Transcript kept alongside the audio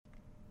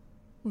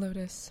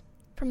Lotus.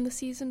 From the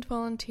seasoned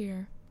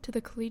volunteer to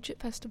the collegiate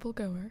festival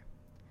goer,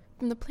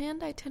 from the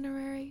planned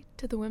itinerary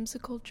to the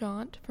whimsical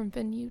jaunt from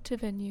venue to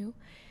venue,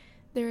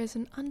 there is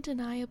an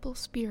undeniable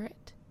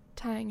spirit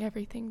tying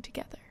everything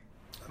together.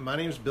 My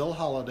name is Bill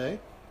Holliday,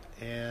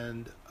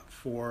 and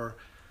for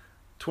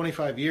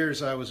 25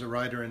 years I was a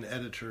writer and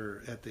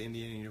editor at the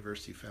Indiana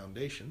University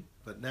Foundation,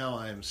 but now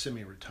I am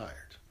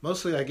semi-retired.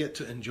 Mostly I get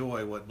to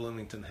enjoy what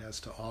Bloomington has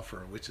to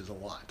offer, which is a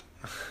lot.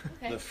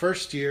 Okay. The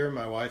first year,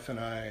 my wife and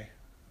I,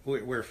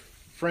 we're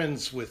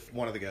friends with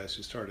one of the guys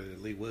who started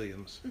at Lee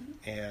Williams,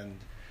 and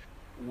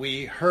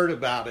we heard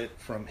about it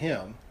from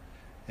him,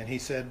 and he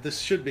said, this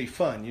should be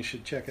fun, you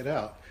should check it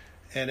out.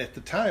 And at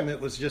the time it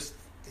was just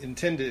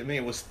intended,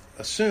 it was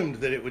assumed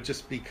that it would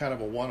just be kind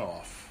of a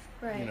one-off,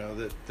 right.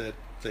 That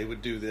they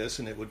would do this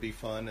and it would be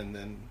fun, and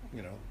then,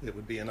 it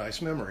would be a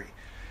nice memory.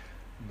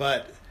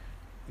 But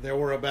there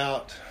were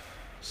about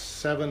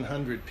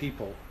 700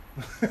 people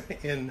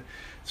in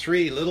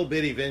 3 little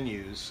bitty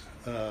venues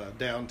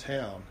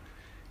downtown,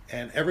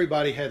 and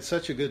everybody had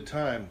such a good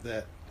time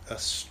that a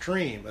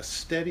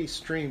steady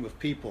stream of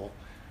people,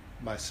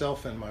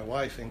 myself and my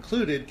wife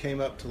included,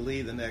 came up to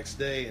Lee the next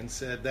day and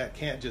said, that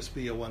can't just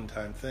be a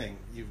one-time thing.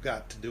 You've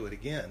got to do it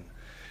again.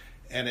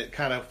 And it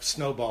kind of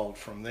snowballed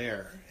from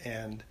there.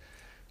 And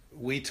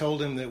we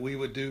told him that we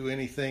would do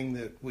anything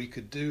that we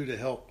could do to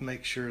help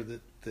make sure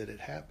that it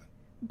happened.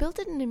 Bill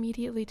didn't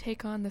immediately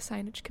take on the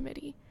signage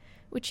committee,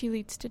 which he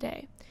leads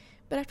today.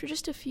 But after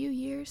just a few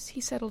years,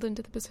 he settled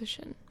into the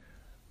position.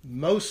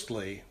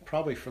 Mostly,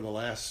 probably for the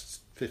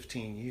last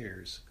 15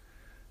 years,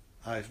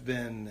 I've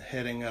been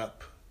heading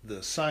up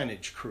the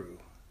signage crew.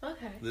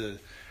 Okay.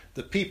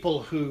 The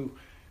people who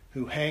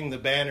hang the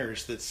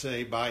banners that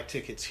say buy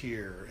tickets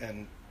here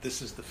and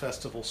this is the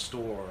festival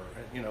store,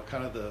 and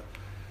kind of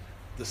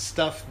the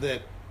stuff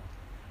that,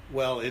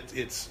 well,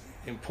 it's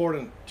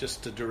important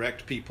just to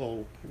direct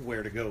people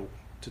where to go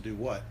to do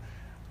what,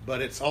 but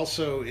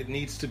it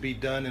needs to be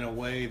done in a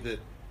way that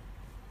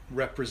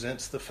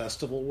represents the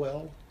festival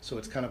well, so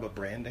it's kind of a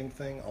branding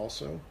thing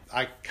also.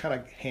 I kind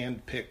of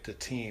handpicked a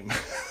team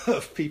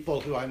of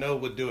people who I know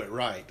would do it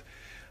right.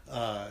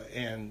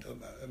 And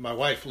my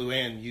wife,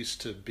 Luann,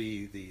 used to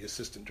be the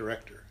assistant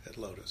director at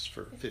Lotus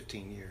for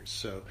 15 years.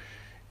 So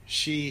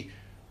she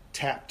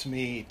tapped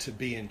me to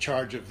be in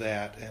charge of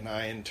that, and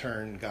I in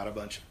turn got a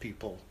bunch of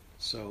people.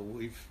 So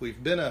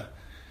we've been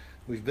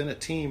a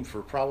team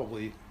for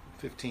probably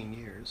 15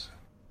 years.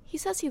 He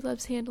says he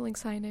loves handling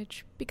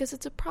signage because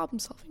it's a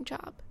problem-solving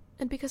job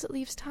and because it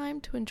leaves time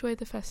to enjoy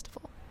the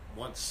festival.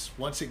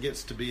 Once it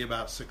gets to be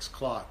about 6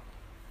 o'clock,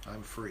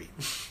 I'm free.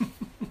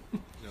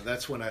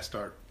 That's when I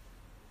start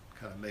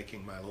kind of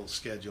making my little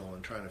schedule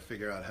and trying to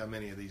figure out how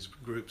many of these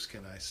groups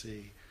can I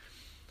see.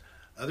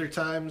 Other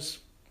times,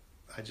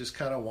 I just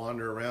kind of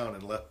wander around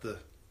and let the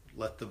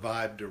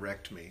vibe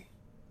direct me.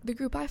 The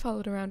group I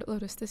followed around at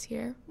Lotus this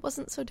year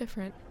wasn't so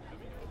different.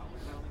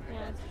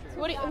 Yeah.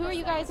 So who are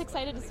you guys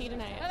excited to see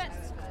tonight?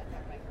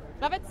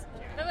 Muppets?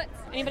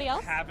 Anybody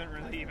else? I haven't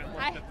really even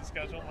looked at the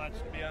schedule much,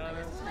 to be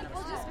honest.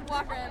 We'll just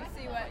walk around and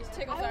see what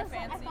tickles our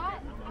fancy.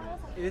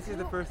 This is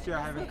the first year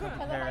I haven't come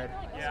prepared,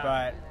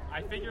 but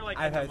I figure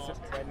I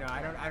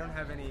don't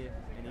have any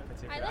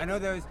particular. I know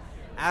there's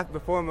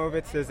before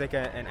Movitz there's like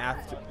an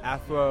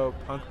Afro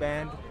punk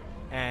band,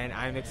 and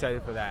I'm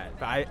excited for that.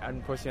 But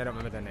unfortunately I don't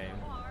remember the name.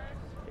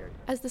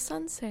 As the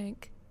sun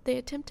sank, they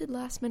attempted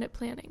last-minute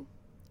planning.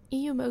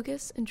 EU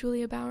Mogus and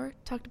Julia Bauer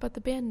talked about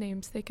the band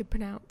names they could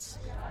pronounce.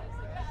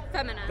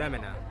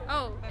 Femina.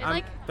 Oh,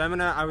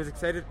 Femina. I was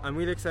excited. I'm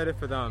really excited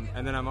for them,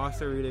 and then I'm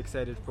also really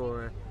excited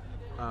for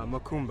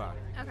Makumba.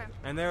 Okay.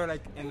 And they were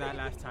like in that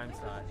last time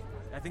slot.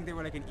 I think they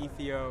were like an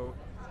Ethio.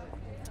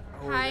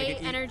 High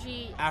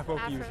energy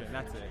Afrofusion.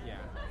 That's it. Yeah.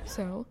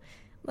 So,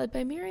 led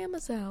by Miriam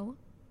Mazel,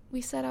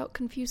 we set out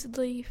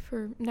confusedly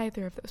for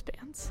neither of those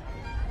bands.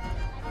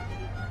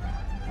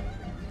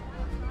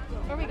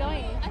 Where are we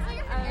going? I saw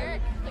you're from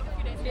Eric like a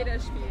few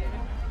days ago. Federspiel.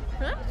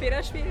 Huh?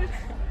 Federspiel.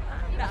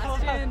 The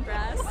Austrian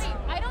brass. Wait,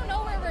 I don't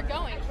know where we're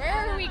going. Where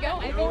are we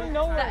going? We're going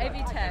nowhere. The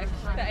Ivy Tech.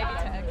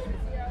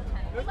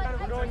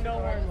 We're going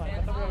nowhere.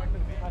 I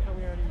thought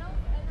we already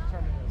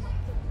determined this.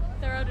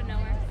 The road to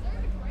nowhere.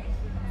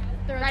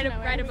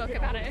 Write a book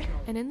about it.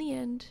 And in the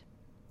end,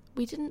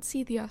 we didn't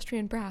see the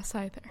Austrian brass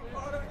either.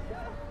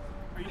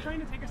 Are you trying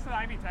to take us to the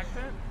Ivy Tech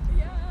tent?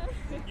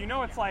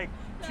 Yeah. It's like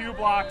 2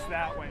 blocks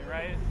that way,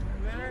 right?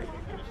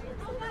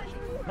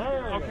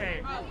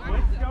 Okay,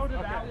 let's go to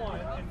that one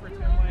and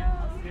pretend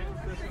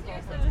like this is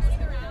also.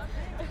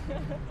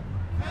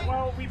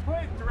 Well, we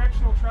put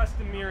directional trust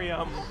in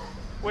Miriam,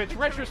 which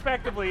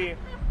retrospectively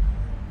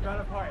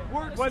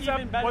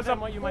was a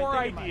poor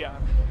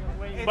idea.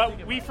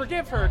 But we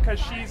forgive her because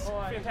she's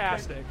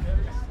fantastic.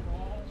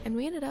 And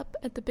we ended up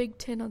at the Big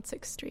Tin on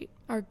 6th Street,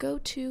 our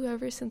go-to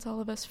ever since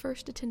all of us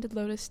first attended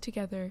Lotus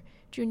together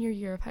junior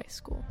year of high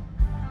school.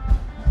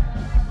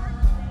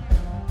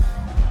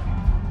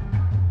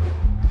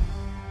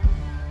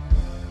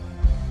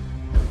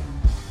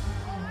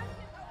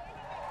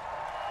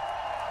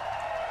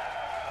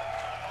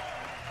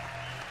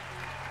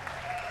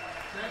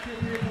 Thank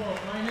you, people.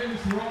 My name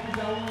is Rocky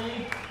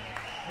Dawani.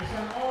 It's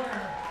an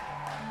honor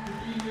to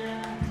be here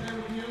and play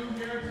with you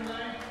here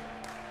tonight.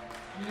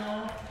 You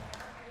know,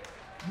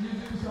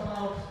 music is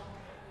about,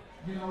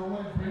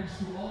 what it brings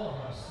to all of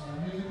us.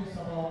 Music is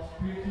about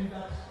creating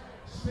that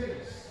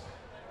space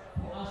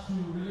for us to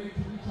relate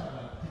to each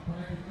other, to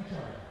connect with each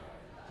other.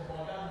 It's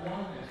about that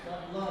oneness,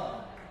 that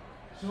love.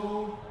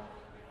 So,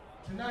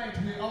 tonight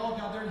we all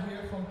gathered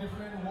here from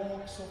different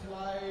walks of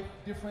life,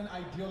 different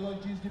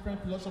ideologies,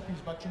 different philosophies,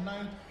 but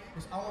tonight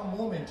is our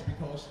moment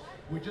because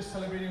we're just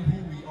celebrating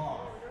who we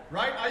are.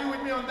 Right? Are you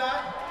with me on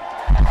that?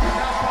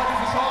 That's what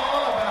this is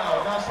all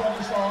about. That's what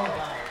it's all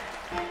about.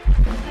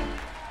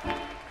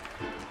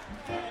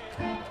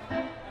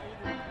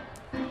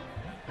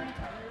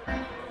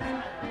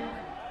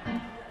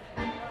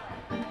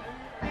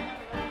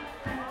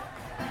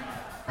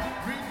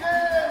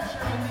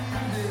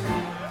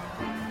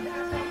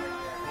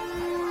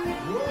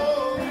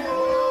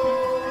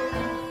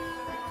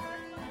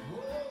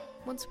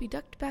 Once we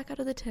ducked back out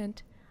of the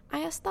tent,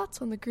 I asked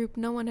thoughts on the group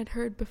no one had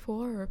heard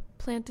before or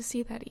planned to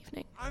see that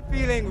evening. I'm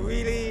feeling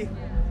really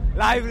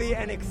lively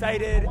and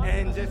excited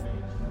and just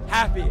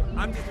happy.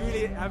 I'm just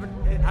really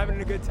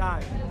having a good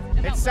time.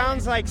 It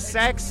sounds like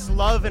sex,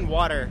 love, and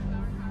water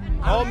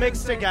all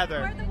mixed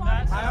together.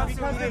 I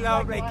also really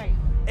love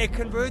it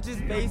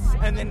converges bass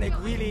and then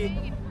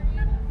really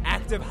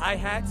active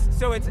hi-hats.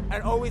 So it's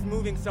an always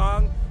moving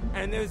song,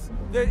 and it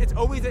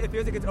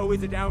feels like it's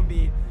always a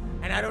downbeat.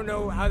 And I don't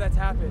know how that's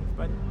happened,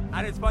 but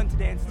it's fun to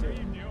dance to.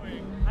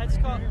 I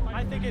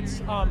think it's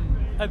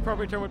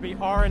appropriate term would be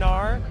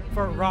R&R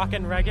for rock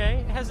and reggae.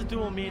 It has a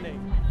dual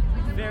meaning.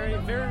 Very,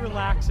 very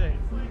relaxing.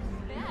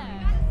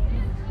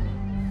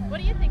 Yeah.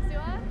 What do you think,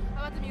 Sua?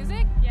 About the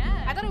music?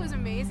 Yeah. I thought it was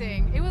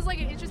amazing. It was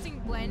like an interesting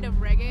blend of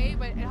reggae,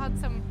 but it had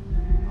some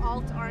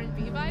alt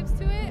R&B vibes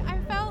to it,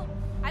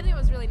 I think it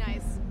was really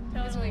nice. Totally.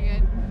 It was really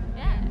good.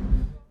 Yeah.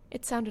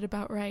 It sounded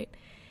about right.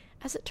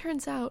 As it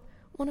turns out,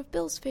 one of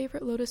Bill's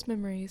favorite Lotus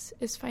memories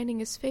is finding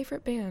his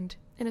favorite band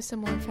in a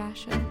similar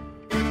fashion.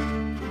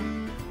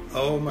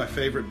 Oh, my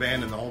favorite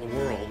band in all the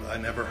world I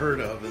never heard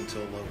of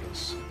until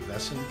Lotus.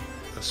 Vesson,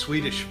 a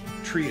Swedish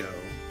trio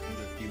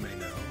that you may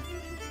know.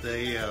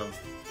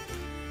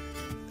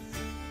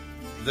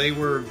 They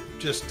were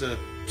just a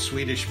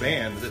Swedish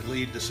band that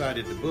Lee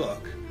decided to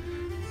book,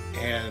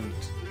 and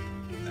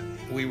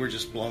we were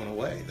just blown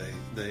away.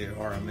 They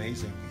are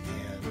amazing,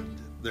 and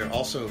they're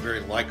also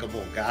very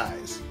likable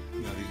guys.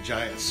 These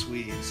giant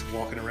Swedes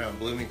walking around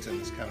Bloomington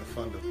is kind of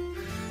fun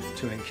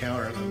to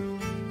encounter them.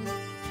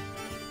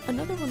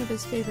 Another one of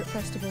his favorite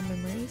festival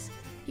memories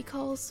he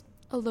calls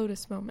a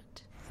Lotus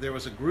moment. There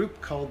was a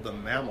group called the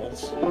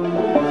Mammals. They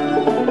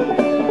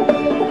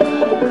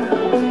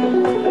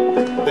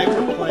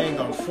were playing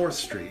on 4th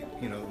Street,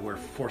 where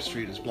 4th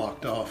Street is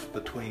blocked off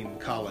between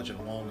College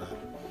and Walnut.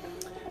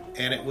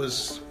 And it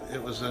was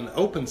an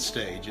open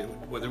stage.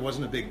 There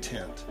wasn't a big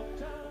tent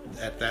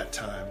at that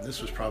time.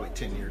 This was probably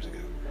 10 years ago.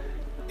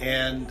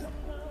 And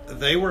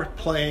they were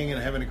playing and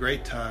having a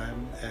great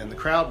time, and the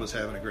crowd was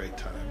having a great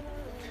time.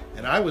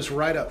 And I was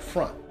right up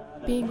front.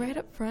 Being right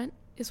up front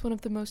is one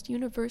of the most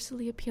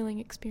universally appealing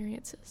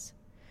experiences,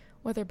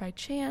 whether by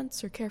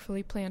chance or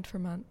carefully planned for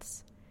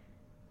months.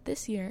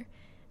 This year,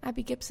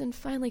 Abby Gibson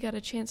finally got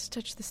a chance to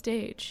touch the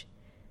stage.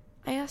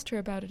 I asked her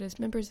about it as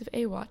members of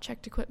AWA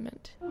checked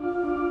equipment.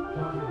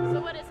 So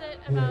what is it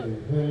about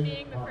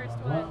being the first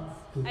ones?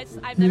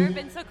 I've never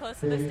been so close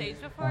to the stage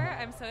before.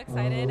 I'm so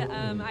excited.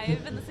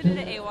 I've been listening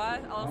to AWA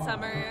all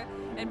summer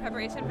in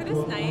preparation for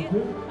this night.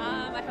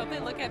 I hope they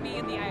look at me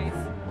in the eyes.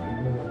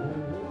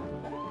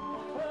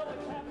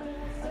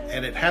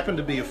 And it happened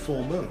to be a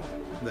full moon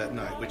that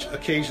night, which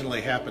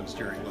occasionally happens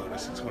during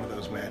Lotus. It's one of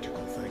those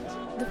magical things.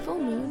 The full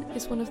moon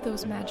is one of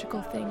those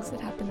magical things that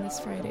happened this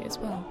Friday as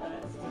well.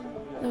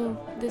 Though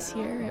this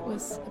year it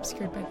was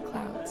obscured by the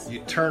clouds.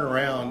 You turn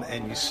around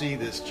and you see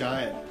this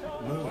giant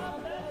moon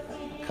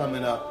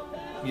coming up,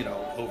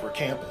 over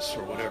campus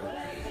or whatever.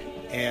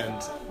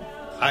 And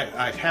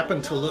I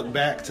happened to look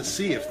back to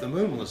see if the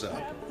moon was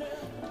up.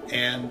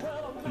 And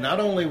not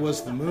only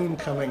was the moon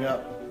coming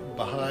up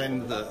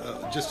behind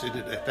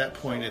at that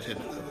point it had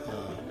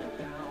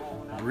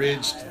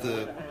bridged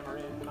the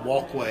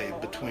walkway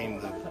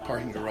between the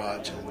parking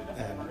garage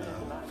and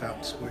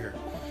Fountain Square.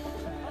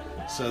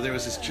 So there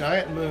was this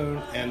giant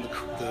moon, and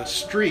the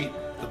street,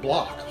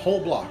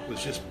 whole block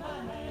was just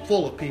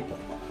full of people,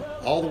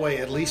 all the way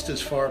at least as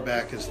far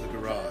back as the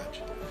garage.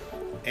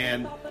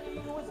 And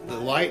the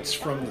lights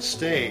from the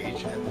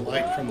stage and the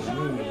light from the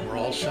moon were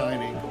all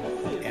shining,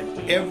 and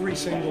every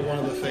single one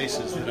of the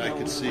faces that I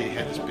could see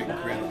had this big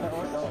grin on their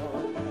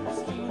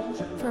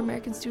face. For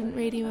American Student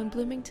Radio in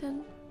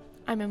Bloomington,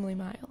 I'm Emily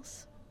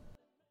Miles.